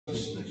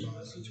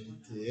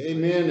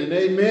Amen and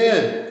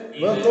amen.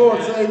 Let the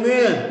Lord say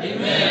amen.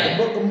 Amen.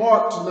 The book of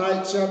Mark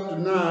tonight, chapter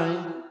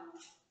 9.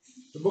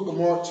 The book of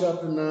Mark,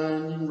 chapter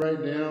 9. You can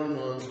write down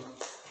or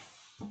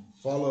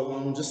follow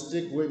along. Just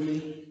stick with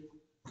me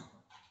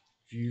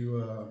if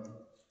you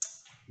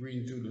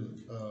reading through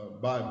the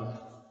Bible.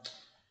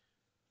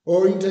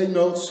 Or you can take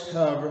notes,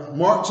 however.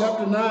 Mark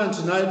chapter 9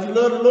 tonight. If you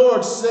love the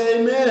Lord, say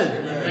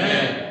amen.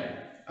 Amen.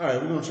 All right,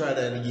 we're going to try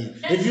that again.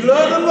 If you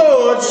love the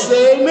Lord,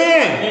 say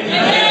amen.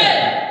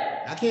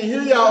 Amen. I can't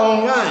hear y'all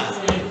online.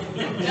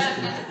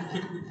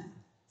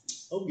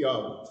 Hope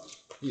y'all,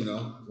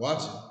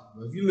 watching.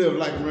 But if you live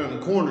like around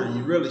the corner,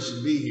 you really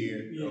should be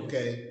here.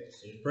 Okay?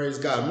 Praise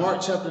God. Mark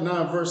chapter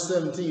 9, verse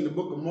 17. The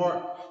book of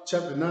Mark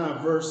chapter 9,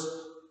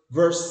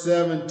 verse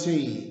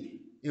 17.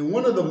 And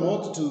one of the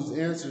multitudes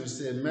answered and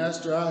said,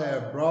 Master, I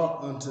have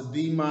brought unto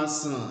thee my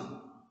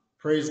son.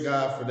 Praise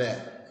God for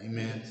that.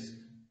 Amen.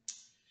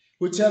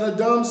 Which had a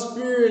dumb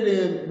spirit,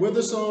 and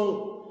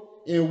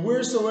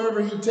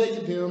wheresoever he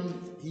taketh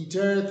him, he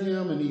teareth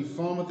him, and he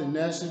foameth and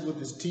gnasheth with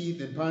his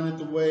teeth, and pineth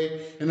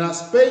away. And I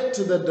spake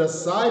to the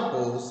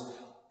disciples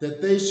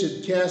that they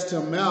should cast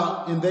him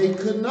out, and they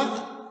could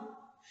not.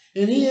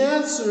 And he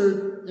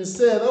answered and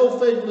said, O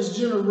faithless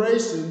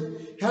generation,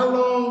 how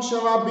long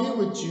shall I be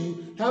with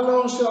you? How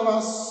long shall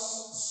I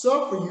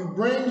suffer you?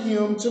 Bring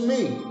him to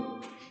me.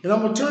 And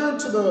I'm going to turn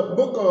to the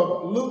book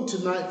of Luke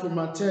tonight for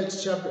my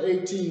text, chapter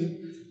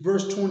 18.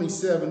 Verse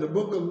 27, the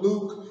book of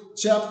Luke,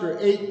 chapter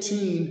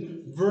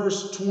 18,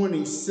 verse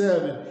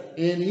 27.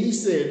 And he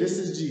said, this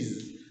is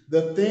Jesus,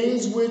 the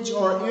things which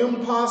are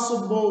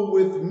impossible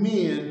with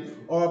men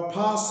are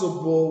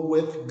possible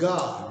with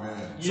God.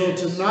 Amen. Yes.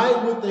 So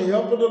tonight, with the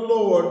help of the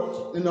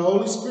Lord and the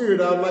Holy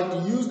Spirit, I'd like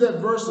to use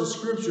that verse of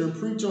scripture and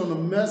preach on a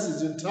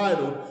message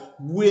entitled,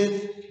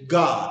 With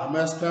God. I'm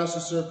asking Pastor,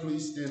 sir,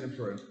 please stand and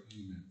pray.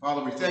 Amen.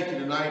 Father, we thank you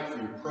tonight for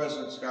your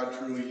presence. God,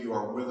 truly you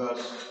are with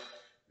us.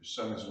 Your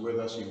son is with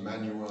us,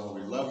 Emmanuel.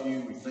 We love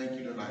you. We thank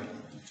you tonight.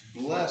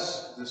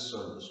 Bless this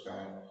service,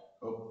 God.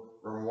 Help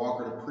Reverend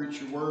Walker to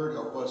preach your word.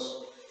 Help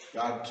us,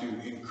 God, to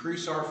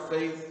increase our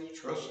faith, to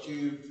trust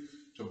you,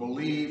 to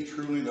believe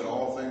truly that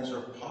all things are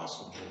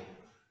possible.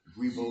 If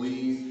we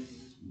believe,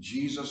 in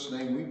Jesus'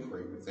 name we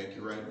pray. We thank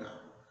you right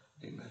now.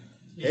 Amen.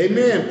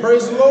 Amen.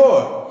 Praise the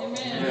Lord.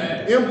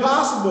 Amen.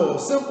 Impossible.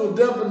 Simple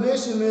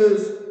definition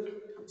is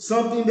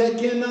something that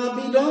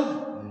cannot be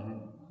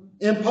done.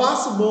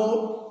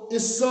 Impossible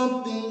is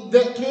something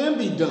that can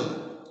be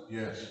done.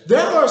 Yes.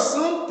 There are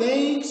some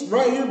things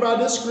right here by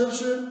this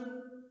scripture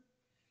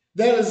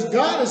that as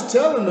God is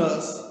telling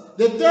us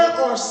that there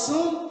are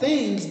some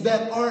things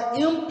that are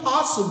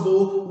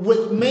impossible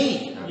with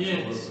man.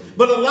 Yes.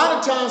 But a lot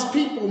of times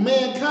people,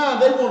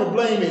 mankind, they want to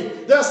blame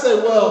it. They'll say,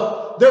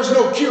 well, there's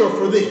no cure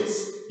for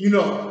this.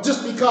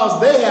 Just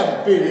because they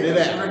haven't figured it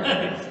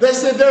out. They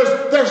said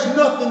there's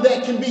nothing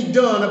that can be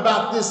done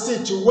about this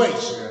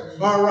situation.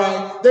 All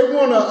right. They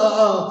want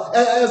to,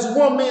 as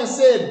one man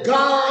said,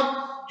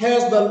 God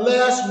has the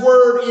last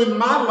word in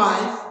my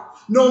life.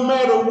 No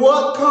matter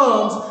what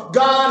comes,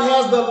 God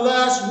has the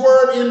last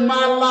word in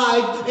my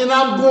life, and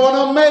I'm going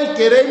to make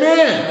it.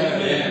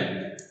 Amen.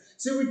 Amen.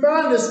 See, we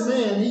find this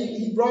man,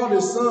 he brought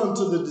his son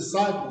to the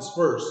disciples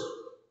first.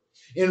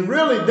 And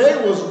really,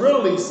 they was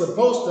really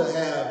supposed to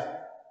have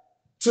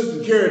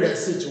taken care of that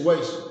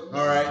situation.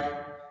 All right.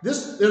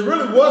 It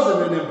really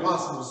wasn't an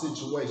impossible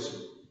situation.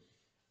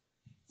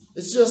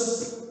 It's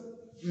just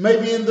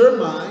maybe in their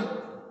mind.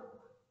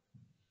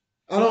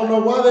 I don't know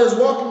why they was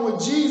walking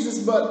with Jesus,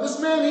 but this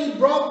man, he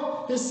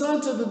brought his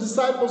son to the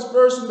disciples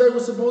first, and they were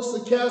supposed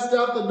to cast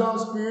out the dumb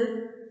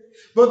spirit,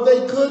 but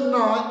they could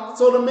not.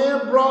 So the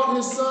man brought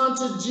his son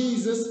to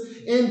Jesus,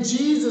 and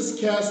Jesus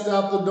cast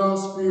out the dumb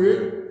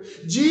spirit.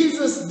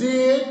 Jesus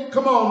did,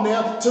 come on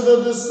now, to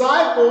the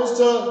disciples,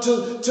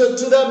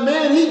 to that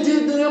man, he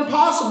did the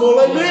impossible.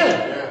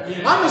 Amen.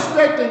 Yeah. I'm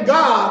expecting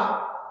God.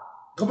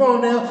 Come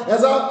on now.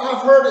 As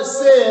I've heard it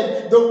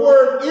said, the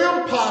word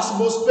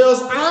impossible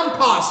spells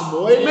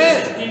impossible. Amen.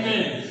 Yes,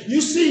 amen.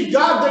 You see,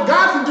 God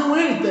can do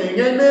anything.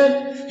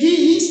 Amen.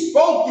 He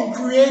spoke and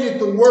created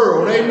the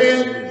world.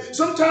 Amen.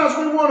 Sometimes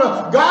we want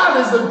to,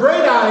 God is the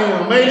great I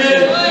am. Amen.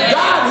 Yes.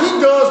 God, he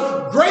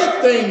does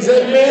great things.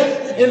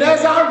 Amen. And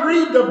as I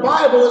read the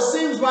Bible, it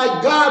seems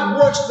like God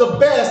works the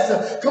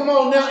best. Come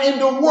on now, in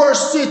the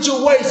worst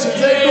situations.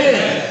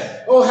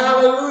 Amen. Oh,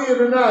 hallelujah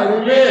tonight.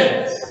 Amen.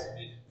 Yes.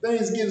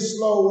 Things getting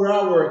slow where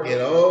I work at.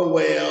 Oh,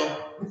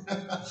 well,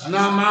 it's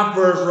not my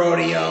first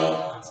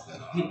rodeo.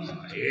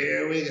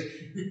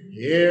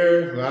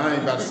 Well, I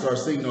ain't about to start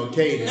singing no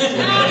cadence. All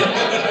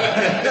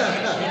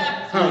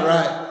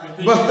right.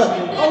 But,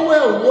 oh,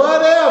 well,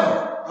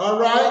 whatever. All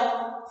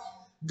right.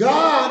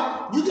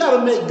 God, you got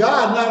to make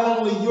God not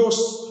only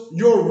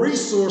your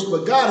resource,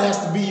 but God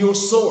has to be your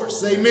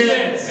source. Amen.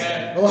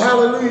 Yes. Oh,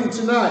 hallelujah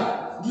tonight.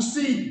 You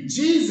see,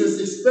 Jesus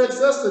expects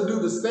us to do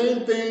the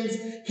same things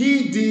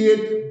he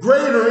did,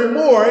 greater and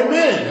more.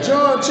 Amen. Yeah.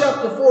 John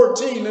chapter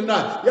 14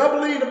 tonight. Y'all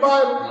believe the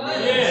Bible?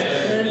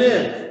 Yes.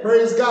 Amen.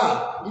 Praise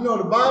God.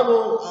 The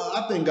Bible,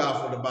 I thank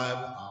God for the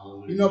Bible.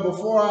 You know,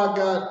 before I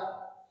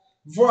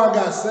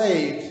got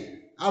saved,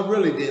 I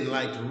really didn't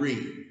like to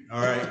read.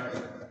 All right,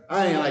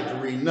 I ain't like to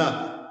read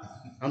nothing.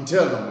 I'm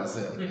telling on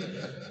myself.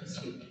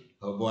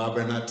 Oh boy, I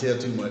better not tell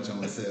too much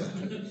on myself.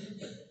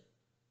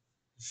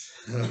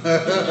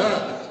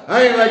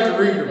 I ain't like to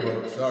read the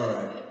books. All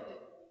right.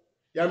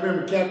 Y'all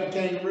remember Captain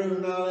Kangaroo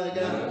and all that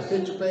guy,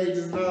 picture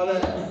pages and all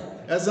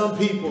that? That's some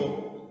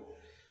people.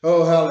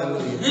 Oh,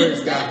 hallelujah. Praise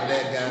God for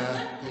that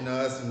guy. You know,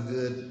 that's some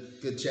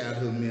good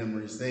childhood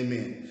memories.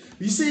 Amen.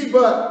 You see,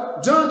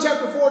 but John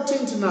chapter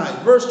 14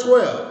 tonight, verse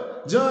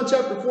 12. John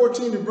chapter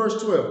 14 and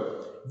verse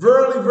 12.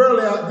 Verily,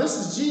 verily, this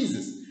is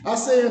Jesus. I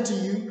say unto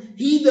you,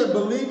 he that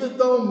believeth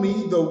on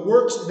me, the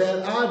works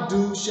that I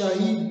do shall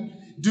he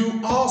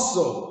do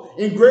also.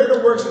 And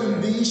greater works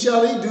than these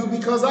shall he do,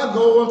 because I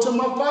go unto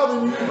my Father.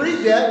 And you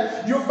read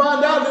that, you'll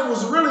find out it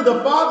was really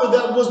the Father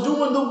that was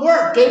doing the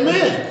work.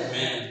 Amen.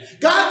 Amen.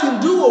 God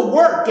can do a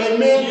work.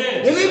 Amen.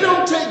 Yes. And it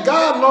don't take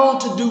God long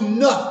to do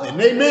nothing.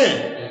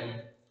 Amen.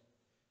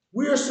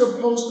 We are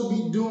supposed to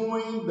be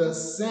doing the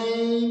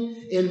same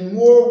and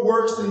more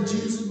works than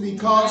Jesus,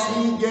 because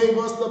he gave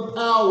us the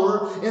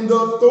power and the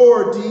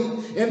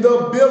authority and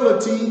the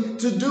ability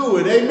to do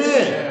it.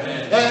 Amen.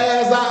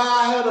 As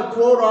I had a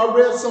quote I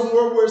read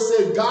somewhere where it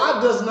said,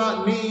 God does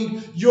not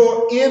need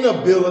your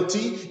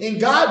inability, and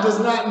God does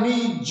not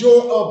need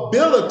your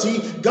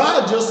ability.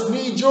 God just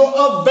needs your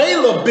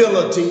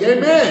availability.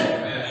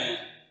 Amen.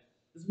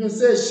 It's been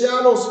said,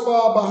 shadows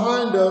fall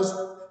behind us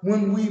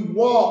when we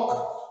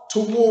walk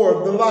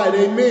toward the light.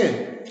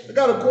 Amen. I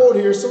got a quote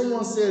here.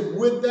 Someone said,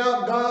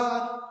 without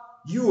God,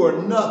 you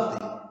are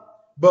nothing.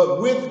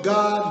 But with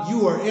God,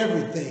 you are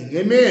everything.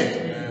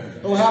 Amen.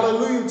 Oh,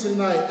 hallelujah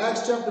tonight.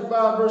 Acts chapter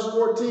 5, verse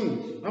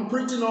 14. I'm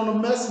preaching on a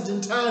message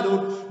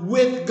entitled,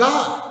 With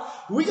God.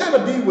 We got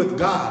to be with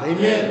God.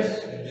 Amen.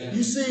 Yes.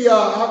 You see,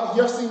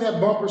 y'all seen that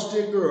bumper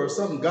sticker or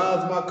something,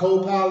 God's my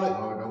co-pilot?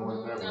 Oh, don't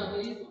want that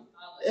one.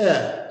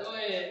 Yeah. Go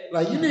ahead.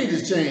 Like, you need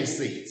to change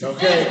seats,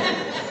 okay?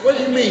 What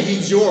do you mean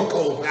he's your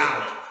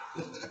co-pilot?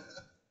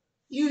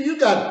 You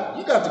got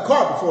the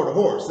cart before the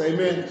horse,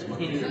 amen?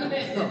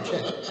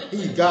 Okay.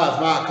 He's God's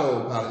my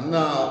co-pilot.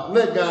 No,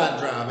 let God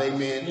drive,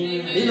 amen?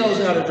 He knows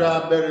how to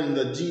drive better than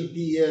the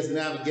GPS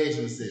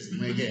navigation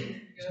system,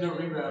 amen? There's no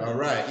reroute. All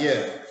right,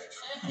 yeah.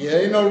 Yeah,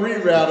 ain't no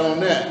reroute on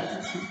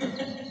that.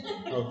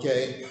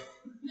 Okay.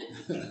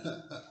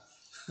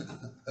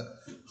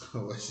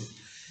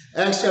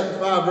 Acts chapter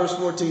 5, verse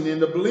 14.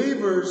 And the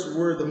believers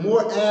were the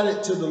more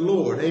added to the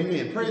Lord.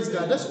 Amen. Praise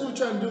God. That's what we're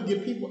trying to do,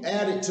 get people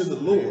added to the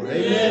Lord.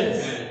 Amen.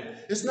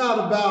 Yes. It's not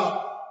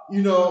about,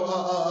 you know,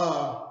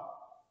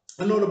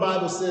 I know the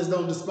Bible says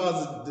don't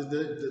despise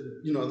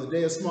the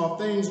day of small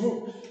things.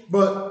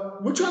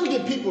 But we're trying to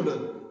get people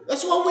to,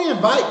 that's why we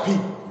invite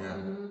people.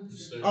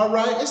 Yeah. All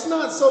right. It's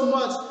not so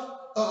much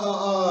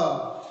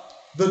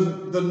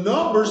the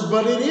numbers,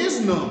 but it is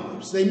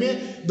numbers.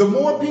 Amen. The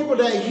more people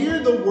that hear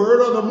the word,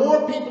 or the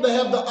more people that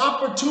have the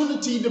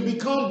opportunity to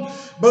become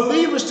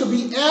believers, to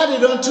be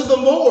added unto the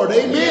Lord.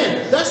 Amen.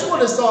 Yes. That's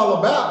what it's all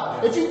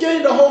about. If you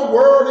gain the whole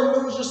world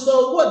and lose your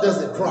soul, what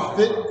does it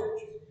profit?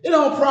 It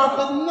don't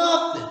profit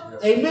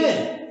nothing.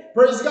 Amen.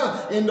 Praise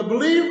God. And the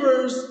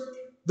believers,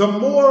 the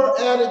more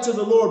added to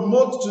the Lord,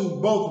 multitude,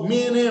 both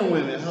men and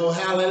women. Oh,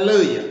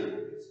 hallelujah.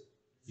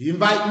 You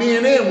invite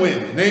men and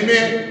women.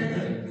 Amen.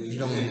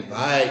 Don't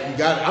invite. You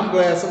got it. I'm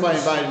glad somebody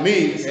invited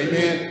me.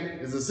 Amen.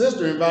 As a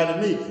sister invited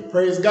me.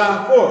 Praise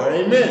God for it.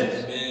 Amen.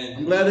 Amen.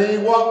 I'm glad they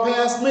ain't walked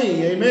past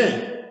me.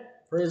 Amen.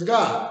 Praise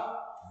God.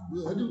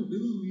 Well, I do,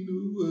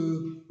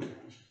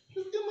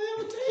 just get my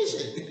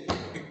invitation.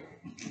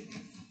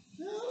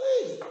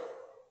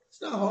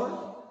 It's not hard.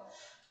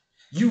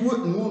 You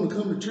wouldn't want to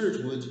come to church,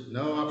 would you?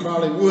 No, I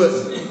probably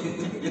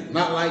wouldn't.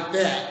 Not like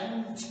that.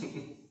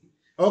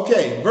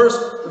 Okay, verse,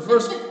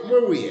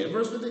 where are we at?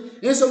 Verse 15.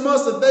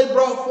 Insomuch that they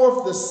brought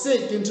forth the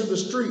sick into the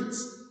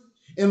streets,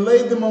 and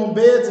laid them on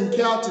beds and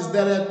couches,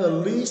 that at the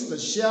least the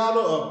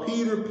shadow of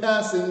Peter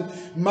passing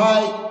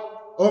might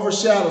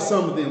overshadow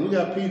some of them. We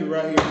got Peter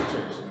right here in the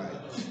church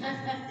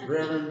tonight.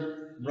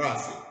 Reverend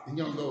Rossi. You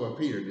don't go where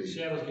Peter did. The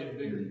shadow's getting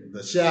bigger.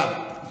 The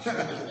shadow.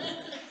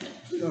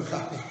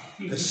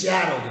 The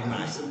shadow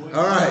tonight.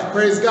 All right,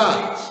 praise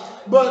God.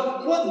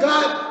 But what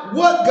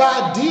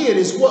God did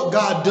is what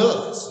God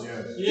does.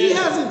 He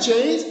hasn't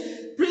changed.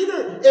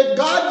 Peter, if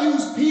God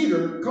used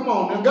Peter, come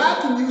on, now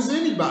God can use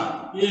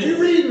anybody. Yes. If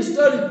you read and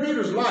study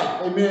Peter's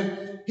life,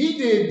 amen, he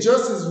did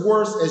just as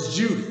worse as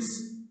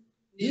Judas.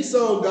 He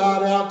sold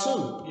God out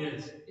too.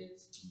 Yes.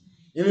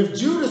 And if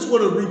Judas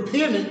would have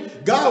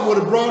repented, God would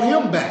have brought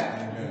him back.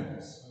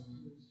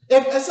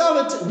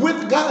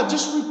 With God,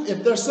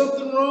 if there's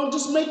something wrong,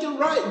 just make it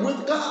right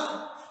with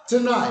God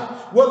tonight.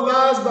 What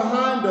lies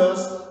behind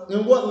us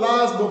and what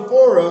lies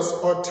before us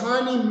are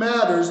tiny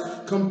matters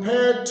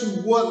compared to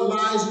what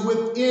lies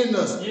within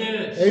us.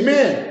 Yes.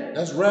 Amen.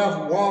 That's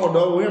Ralph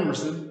Waldo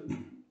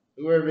Emerson,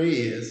 whoever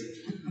he is.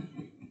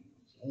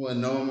 I wouldn't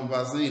know him if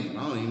I seen him.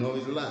 I don't even know if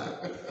he's alive.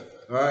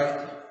 All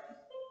right.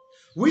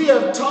 We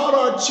have taught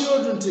our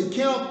children to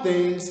count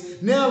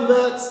things. Now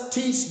let's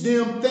teach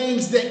them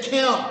things that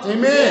count.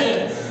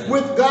 Amen. Yes.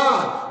 With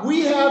God,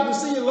 we have to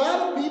see a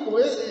lot of people.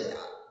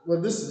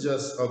 Well, this is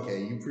just,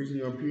 okay, you preaching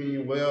your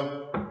opinion.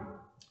 Well,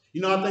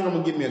 you know, I think I'm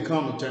going to get me a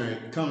commentary.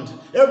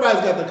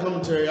 Everybody's got the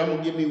commentary. I'm going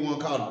to get me one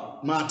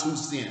called My 2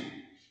 Cent.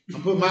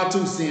 I'm put my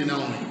 2 cent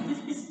on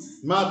it.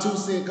 My 2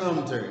 cent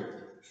commentary.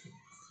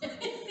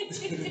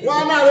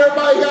 Why not?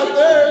 Everybody got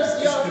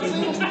theirs. Y'all,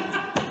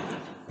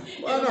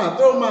 why not?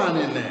 Throw mine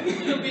in there.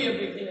 It'll be a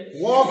big hit.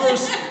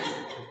 Walkers,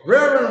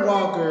 Reverend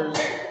Walkers,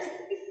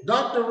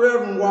 Dr.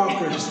 Reverend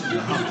Walkers. No,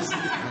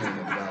 I ain't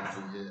no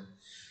doctor yet.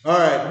 All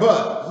right,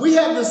 but we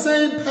have the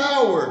same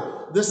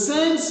power, the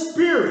same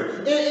spirit.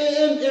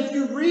 And if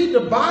you read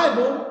the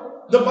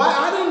Bible,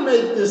 I didn't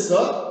make this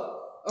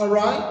up. All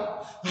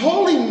right,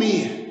 holy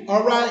men.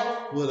 All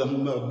right. Well,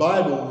 the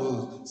Bible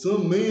was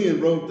some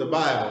men wrote the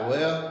Bible.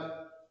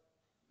 Well,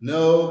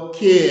 no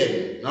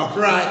kidding. All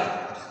right.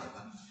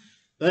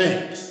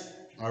 Thanks.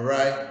 All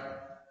right.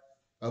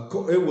 Of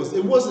course,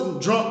 it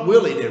wasn't Drunk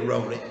Willie that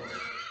wrote it.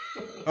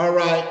 All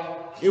right.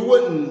 It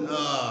wasn't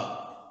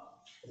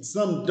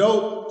some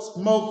dope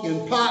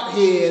smoking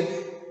pothead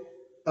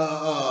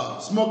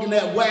smoking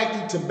that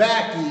wacky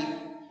tobacco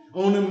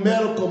on the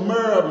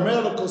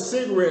medical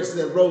cigarettes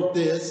that wrote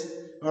this.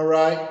 All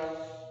right.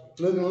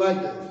 Looking like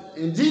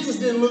and Jesus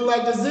didn't look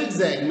like the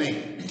zigzag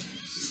man.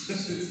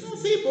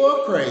 People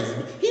are crazy.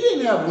 He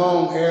didn't have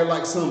long hair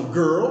like some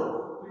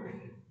girl.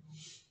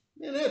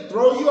 Man, that'd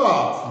throw you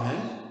off,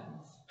 man.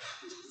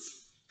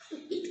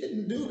 He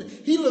didn't do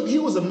that. He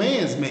was a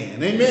man's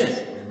man.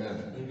 Amen.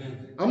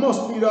 Amen. I'm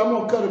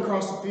gonna cut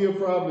across the field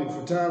probably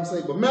for time's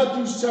sake. But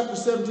Matthew chapter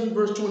 17,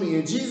 verse 20.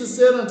 And Jesus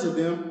said unto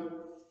them,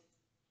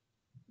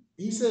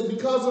 he said,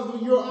 because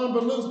of your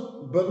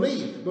unbelief,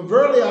 believe. But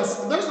verily,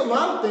 there's a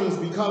lot of things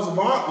because of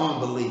our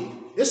unbelief.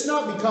 It's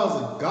not because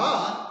of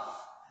God.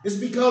 It's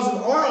because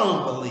of our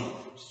unbelief.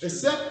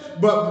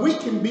 But we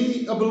can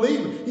be a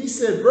believer. He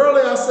said,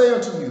 verily I say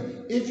unto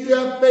you, if you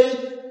have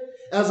faith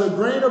as a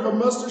grain of a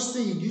mustard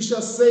seed, you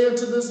shall say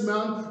unto this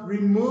mountain,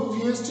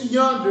 remove hence to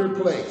yonder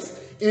place,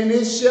 and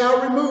it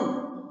shall remove.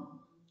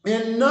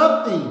 And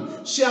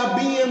nothing shall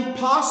be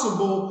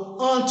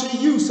impossible unto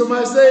you.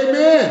 Somebody say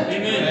amen.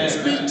 Amen.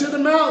 Speak to the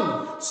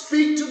mountain.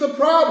 Speak to the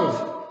problem.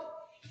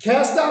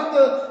 Cast out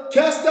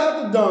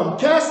the dumb.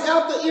 Cast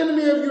out the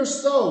enemy of your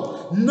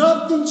soul.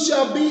 Nothing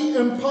shall be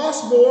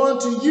impossible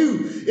unto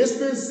you. It's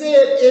been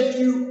said,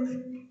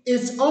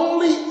 it's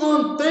only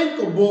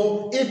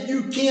unthinkable if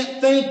you can't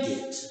think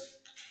it.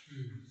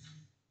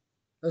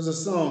 There's a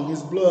song,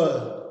 his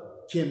blood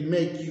can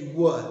make you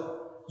what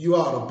you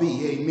ought to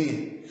be.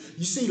 Amen.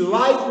 You see,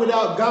 life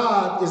without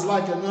God is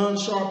like an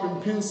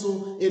unsharpened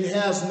pencil. It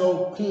has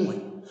no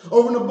point.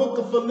 Over in the book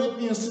of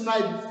Philippians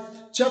tonight,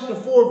 chapter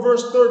 4,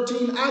 verse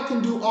 13, I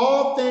can do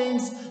all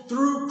things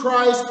through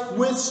Christ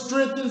which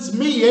strengthens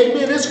me.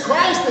 Amen. It's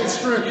Christ that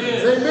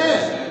strengthens.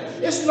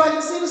 Amen. It's like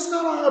I said, it's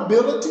not our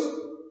ability.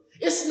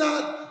 It's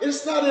not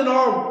in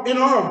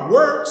our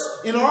works,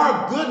 in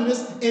our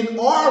goodness, in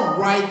our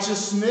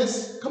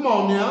righteousness. Come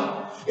on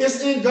now.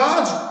 It's in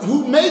God's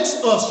who makes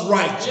us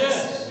righteous.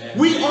 Yes.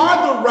 We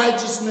are the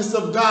righteousness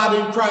of God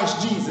in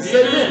Christ Jesus.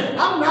 Amen.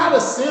 I'm not a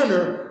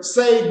sinner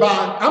saved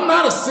by, I'm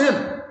not a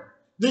sinner.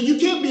 You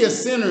can't be a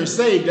sinner and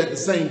saved at the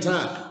same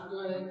time.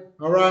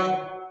 All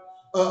right.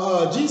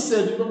 Jesus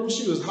said, when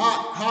she was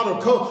hot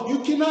or cold.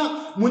 You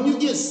cannot, when you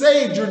get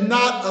saved, you're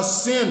not a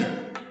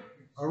sinner.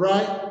 All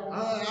right.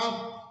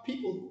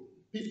 People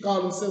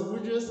call themselves, we're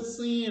just a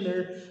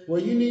sinner.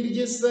 Well, you need to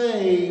get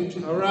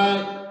saved. All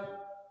right.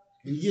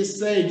 When you get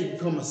saved, you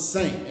become a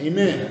saint.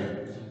 Amen.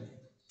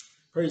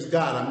 Praise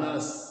God. I'm not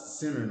a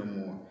sinner no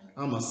more.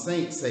 I'm a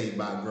saint saved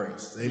by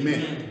grace.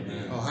 Amen.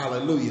 Amen. Oh,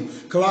 hallelujah.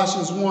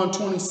 Colossians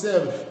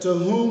 1:27, to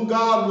whom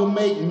God will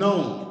make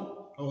known,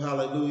 oh,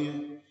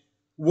 hallelujah,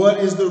 what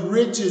is the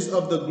riches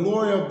of the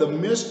glory of the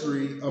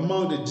mystery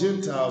among the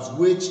Gentiles,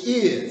 which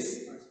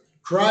is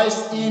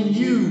Christ in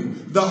you,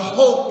 the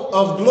hope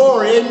of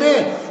glory.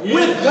 Amen. Yeah.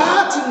 With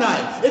God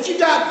tonight. If you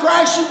got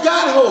Christ, you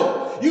got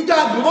hope. You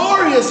got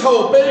glorious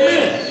hope.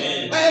 Amen. Yeah.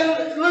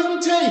 And let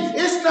me tell you,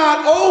 it's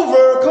not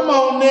over, come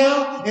on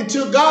now,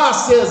 until God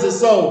says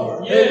it's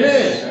over. Yeah.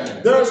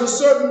 Amen. There's a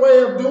certain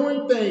way of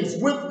doing things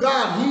with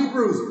God.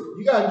 Hebrews,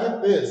 you got to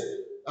get this.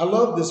 I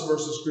love this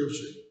verse of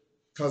scripture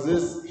because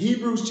it's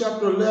Hebrews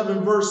chapter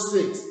 11, verse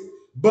 6.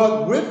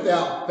 But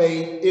without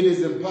faith, it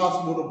is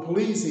impossible to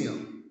please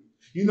him.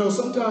 You know,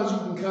 sometimes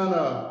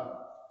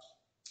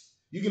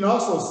you can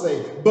also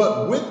say,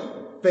 but with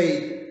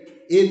faith,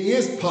 it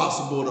is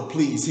possible to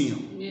please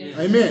him. Yeah.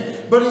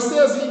 Amen. But it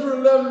says,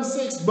 Hebrews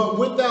 11:6, but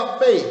without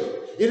faith,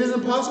 it is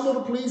impossible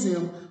to please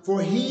him,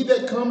 for he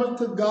that cometh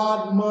to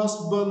God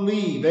must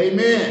believe.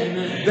 Amen.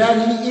 Amen.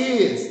 That he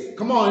is.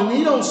 Come on, and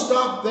he don't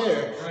stop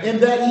there. Right. And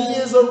that he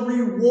is a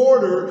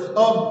rewarder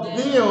of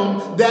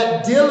them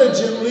that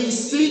diligently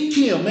seek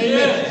him. Amen.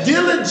 Yes.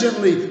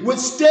 Diligently, with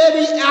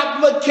steady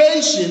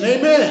application.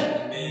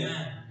 Amen.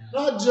 Amen.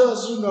 Not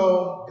just,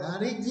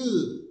 God is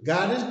good.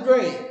 God is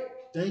great.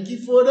 Thank you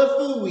for the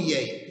food we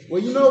ate.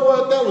 Well, you know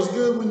what? That was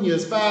good when you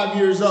was 5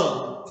 years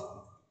old.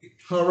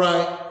 All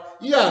right.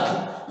 You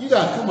got,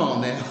 come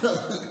on now.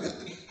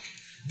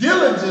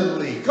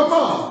 Diligently. Come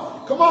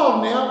on. Come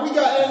on now. We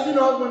got, and you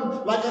know,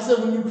 when, like I said,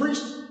 when you preach,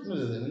 what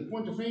is it? When you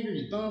point your finger,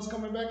 your thumb's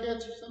coming back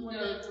at you, something like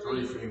that.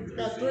 3 fingers.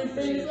 Got 3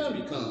 fingers, let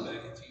me come back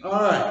at you.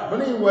 All right.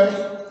 But anyway,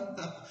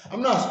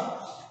 I'm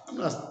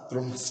not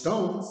throwing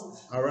stones,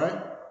 all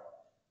right,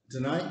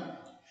 tonight.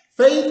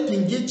 Faith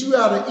can get you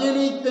out of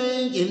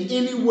anything and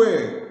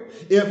anywhere.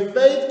 If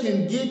faith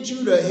can get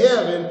you to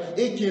heaven,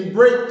 it can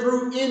break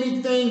through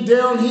anything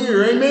down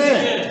here. Amen.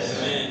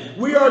 Yes.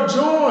 We are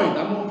joined.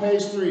 I'm on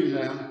page 3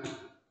 now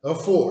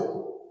of 4.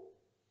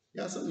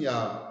 Yeah, some of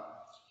y'all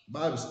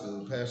Bible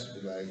school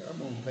pastors be like,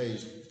 I'm on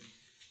page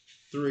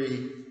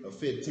 3 of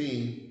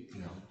 15.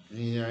 Yeah. And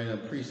you ain't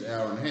gonna preach an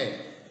hour and a half.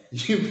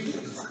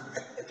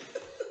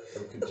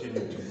 We'll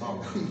continue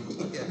tomorrow.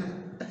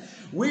 Yeah.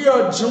 We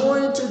are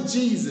joined to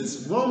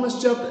Jesus.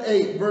 Romans chapter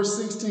 8, verse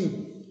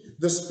 16.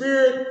 The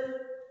Spirit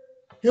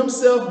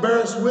himself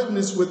bears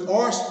witness with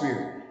our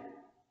spirit,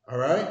 all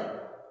right,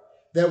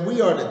 that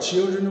we are the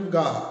children of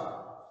God.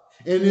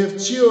 And if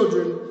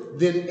children,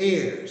 then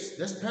heirs.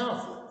 That's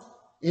powerful.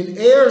 And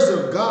heirs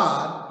of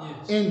God,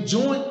 yes, and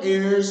joint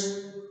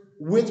heirs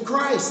with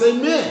Christ.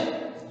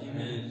 Amen.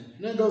 Amen.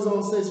 And that goes on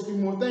and says a few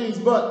more things,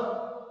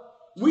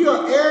 but we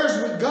are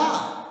heirs with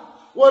God.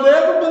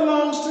 Whatever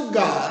belongs to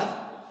God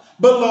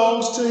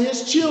belongs to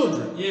his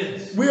children.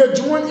 Yes. We are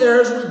joint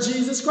heirs with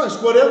Jesus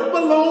Christ. Whatever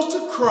belongs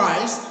to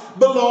Christ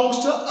belongs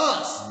to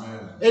us.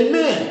 Amen.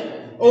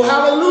 Amen. Oh,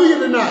 hallelujah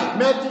tonight.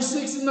 Matthew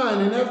 6 and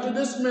 9. And after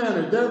this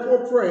manner,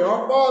 therefore pray,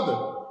 Our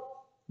Father,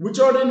 which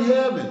art in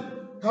heaven,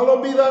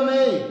 hallowed be thy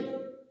name.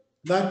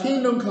 Thy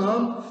kingdom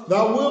come,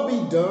 thy will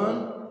be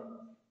done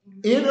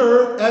in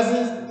earth as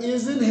it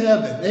is in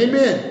heaven.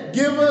 Amen.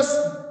 Give us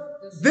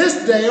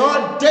this day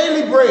our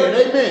daily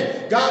bread.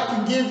 Amen. God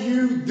can give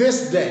you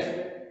this day.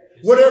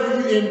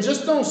 Whatever you, and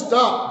just don't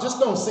stop. Just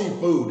don't see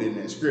food in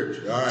that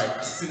scripture. All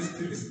right.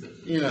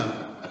 You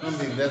know, I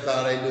mean, that's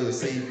all they do is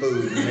see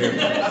food and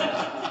everything.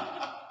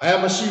 I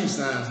have my shoe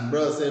signs, and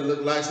brother said it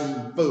looked like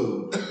some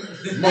food.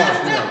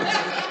 Marshmallows.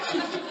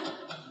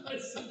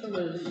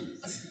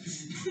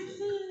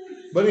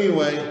 But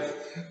anyway,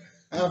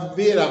 God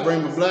forbid I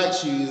bring my black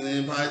shoes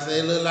and probably say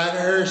it look like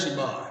a Hershey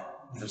bar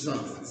or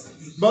something.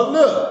 But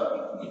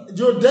look,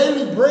 your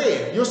daily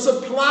bread, your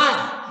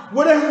supply,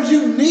 whatever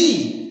you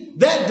need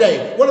that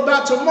day. What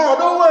about tomorrow?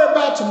 Don't worry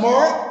about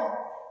tomorrow.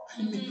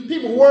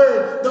 People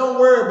don't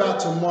worry about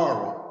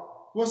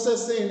tomorrow. What's that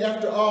saying?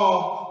 After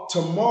all,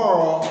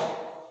 tomorrow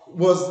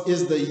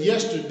is the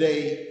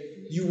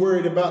yesterday you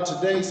worried about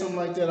today, something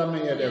like that. I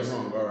may have that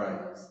wrong. All right.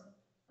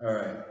 All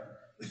right.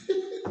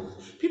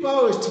 People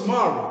always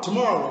tomorrow.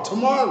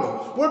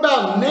 What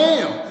about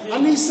now? I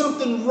need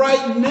something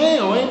right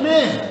now.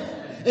 Amen.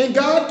 And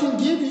God can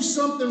give you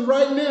something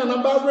right now. And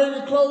I'm about ready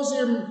to close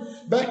here.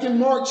 Back in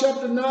Mark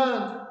chapter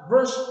 9,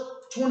 verse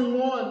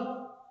 21.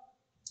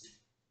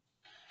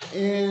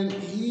 And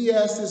he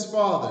asked his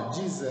father,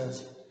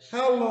 Jesus,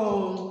 how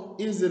long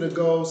is it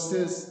ago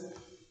since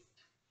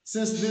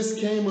this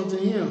came unto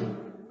him?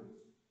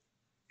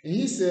 And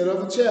he said,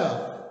 of a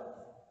child.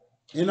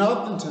 And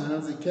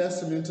oftentimes he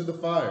cast him into the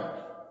fire.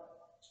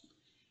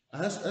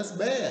 That's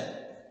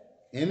bad.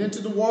 And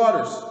into the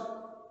waters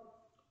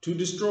to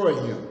destroy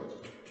him.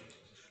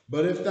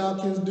 But if thou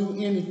canst do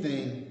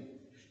anything,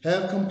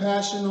 have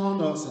compassion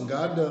on us, and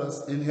God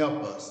does, and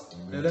help us.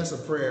 Amen. Now that's a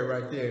prayer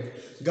right there.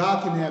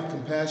 God can have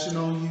compassion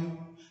on you.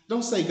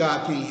 Don't say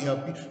God can't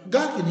help you.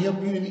 God can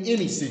help you in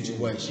any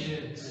situation.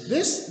 Yes.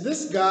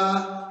 This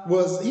guy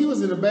was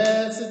in a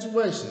bad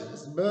situation.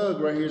 This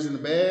bug right here is in a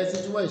bad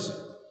situation.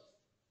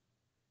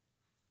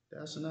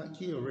 Thou shalt not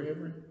kill,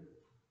 Reverend.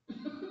 I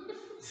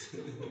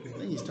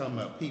think he's talking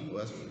about people.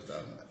 That's what he's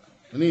talking about.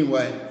 But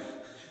anyway,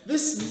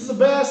 this is a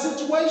bad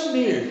situation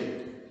here.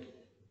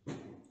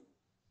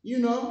 You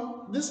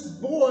know, this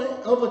boy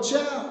of a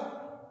child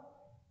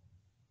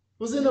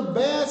was in a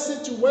bad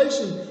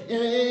situation,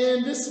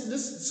 and this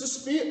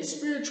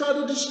spirit tried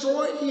to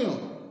destroy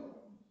him.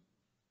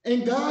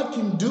 And God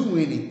can do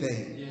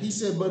anything. Yeah. He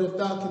said, but if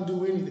thou can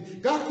do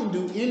anything, God can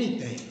do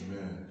anything.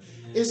 Amen.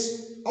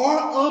 It's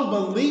our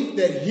unbelief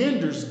that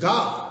hinders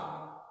God.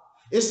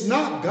 It's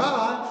not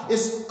God,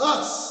 it's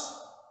us.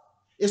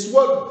 It's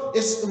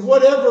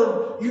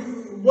whatever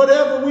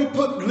we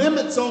put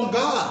limits on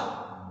God.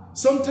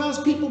 Sometimes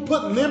people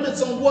put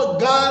limits on what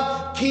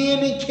God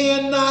can and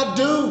cannot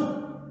do.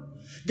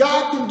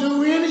 God can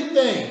do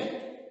anything.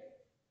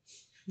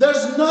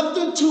 There's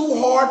nothing too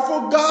hard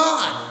for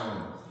God.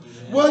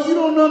 Well, you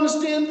don't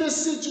understand this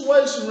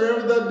situation,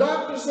 Reverend. The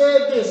doctor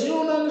said this. You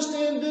don't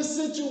understand this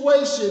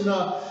situation.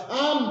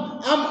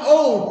 I'm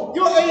old.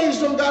 Your age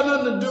don't got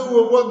nothing to do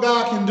with what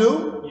God can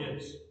do.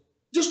 Yes.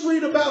 Just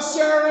read about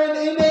Sarah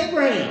and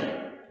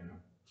Abraham.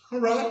 All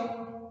right.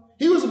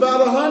 He was about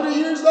 100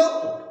 years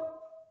old.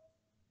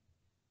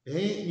 And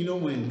you know,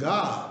 when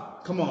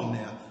God, come on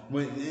now,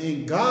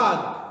 and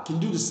God can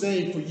do the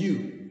same for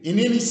you in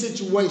any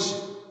situation.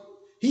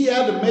 He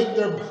had to make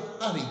their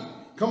body.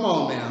 Come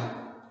on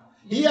now.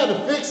 He had to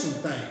fix some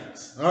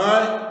things. All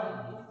right.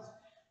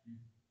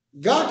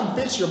 God can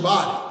fix your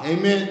body.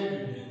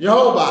 Amen. Your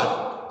whole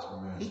body.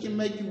 Amen. He can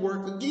make you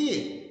work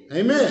again.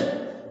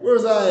 Amen. Where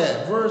was I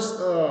at?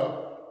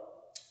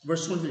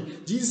 Verse 23.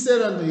 Jesus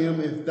said unto him,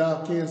 if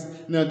thou canst.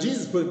 Now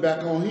Jesus put it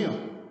back on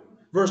him.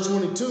 Verse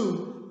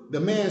 22.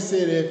 The man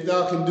said, if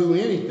thou can do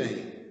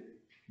anything.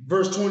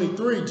 Verse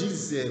 23.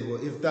 Jesus said,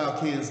 well, if thou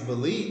canst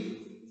believe.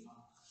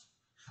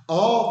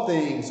 All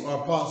things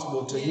are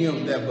possible to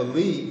him that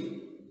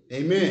believe.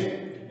 Amen.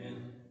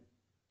 Amen.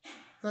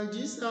 Like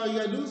Jesus, all you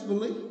got to do is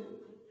believe.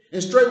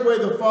 And straightway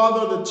the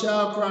father of the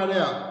child cried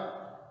out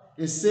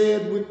and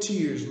said with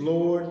tears,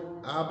 Lord,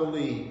 I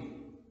believe.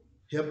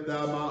 Help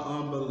thou my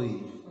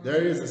unbelief.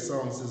 There is a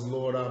song that says,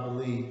 Lord, I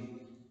believe.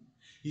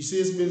 You see,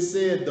 it's been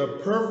said, the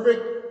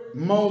perfect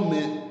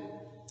moment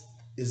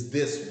is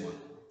this one.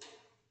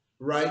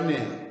 Right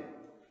now.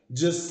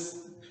 Just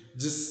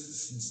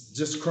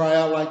cry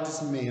out like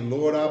this man,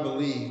 Lord, I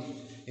believe.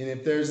 And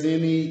if there's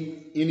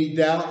any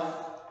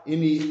doubt,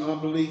 any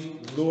unbelief,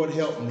 Lord,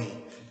 help me.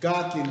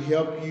 God can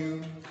help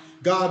you.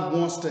 God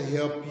wants to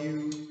help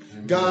you.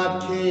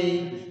 God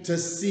came to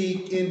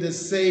seek and to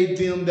save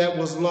them that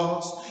was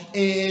lost.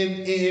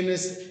 And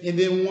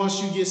then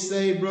once you get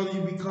saved, brother,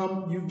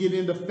 you get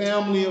in the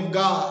family of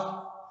God.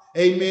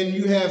 Amen.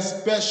 You have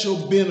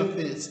special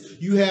benefits.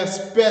 You have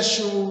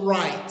special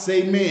rights.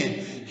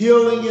 Amen.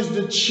 Healing is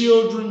the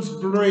children's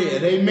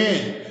bread.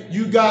 Amen.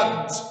 You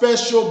got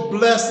special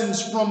blessings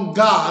from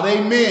God.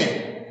 Amen.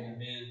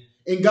 Amen.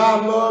 And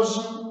God loves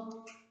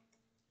you.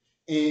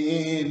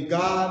 And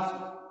God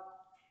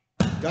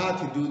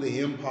can do the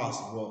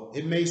impossible.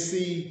 It may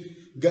seem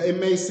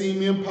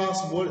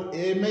impossible.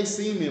 It may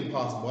seem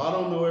impossible. I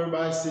don't know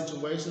everybody's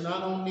situation. I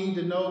don't need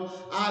to know.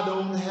 I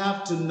don't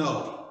have to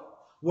know.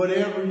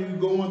 Whatever you're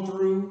going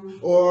through,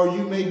 or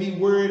you may be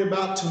worried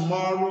about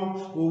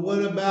tomorrow. Well,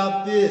 what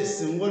about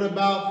this and what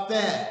about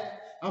that?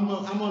 I'm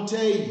gonna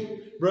tell you,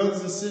 brothers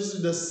and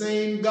sisters, the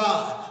same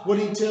God. What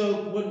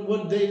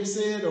David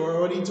said, or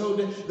what he told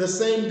them, the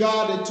same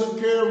God that took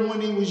care of him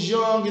when he was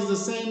young is the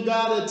same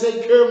God that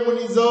take care of him when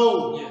he's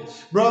old.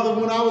 Yes. Brother,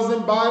 when I was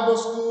in Bible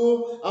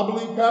school, I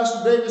believe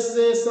Pastor David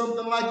said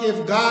something like,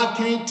 if God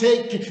can't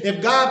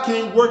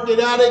work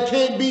it out, it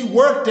can't be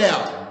worked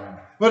out.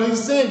 But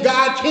he's saying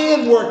God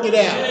can work it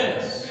out.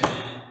 Yes.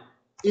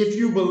 If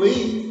you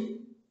believe.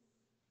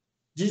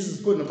 Jesus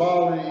is putting the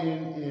ball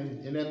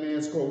in that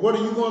man's court. What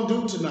are you going to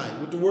do tonight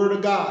with the word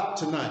of God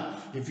tonight?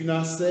 If you're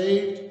not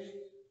saved,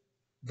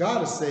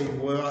 God is saved.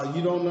 Well,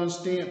 you don't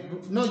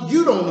understand. No,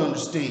 you don't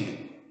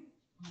understand.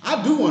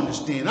 I do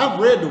understand. I've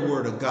read the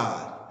word of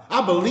God.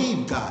 I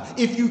believe God.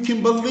 If you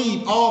can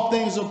believe, all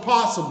things are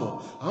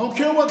possible. I don't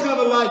care what kind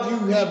of life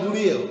you have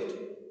lived.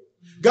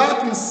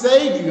 God can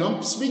save you.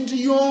 I'm speaking to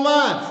you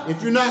online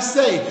if you're not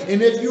saved.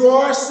 And if you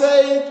are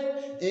saved,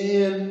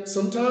 and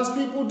sometimes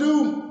people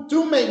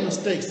do make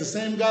mistakes. The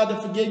same God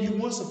that forgave you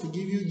once will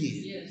forgive you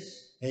again.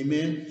 Yes.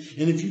 Amen.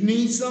 And if you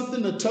need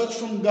something to touch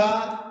from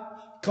God,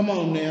 come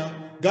on now.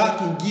 God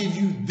can give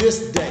you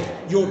this day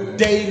your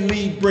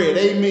daily bread.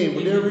 Amen.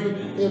 With every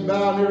head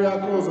bowed and every eye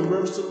closed in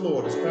reverence to the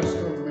Lord. As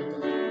Pastor comes to make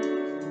that.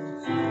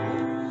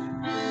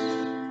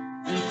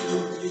 Thank you,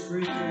 Lord, for your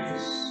great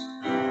grace.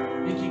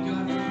 Thank you,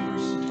 God, for your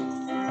mercy.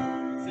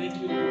 Thank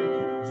you,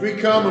 Lord. As we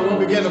come and we'll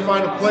begin to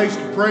find a place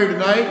to pray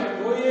tonight.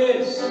 Oh,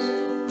 yes.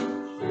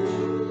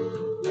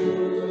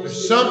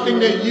 There's something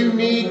that you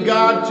need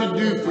God to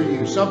do for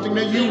you. Something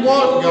that you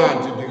want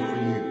God to do for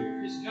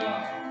you. Yes,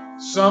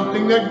 God.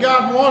 Something that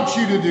God wants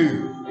you to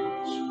do.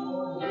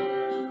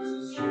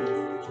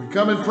 As we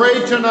come and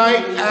pray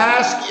tonight,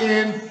 ask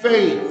in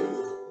faith.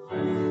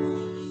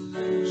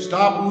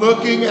 Stop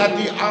looking at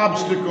the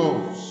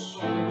obstacles.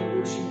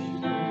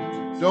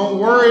 Don't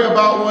worry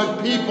about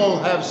what people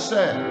have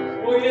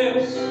said. Oh,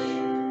 yes.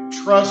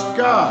 Trust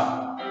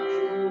God.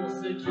 Oh,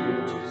 thank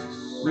you,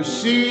 Jesus.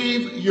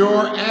 Receive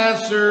your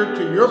answer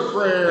to your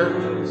prayer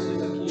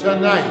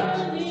tonight.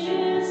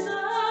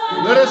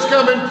 Let us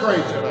come and pray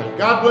tonight.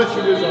 God bless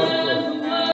you. This is our prayer.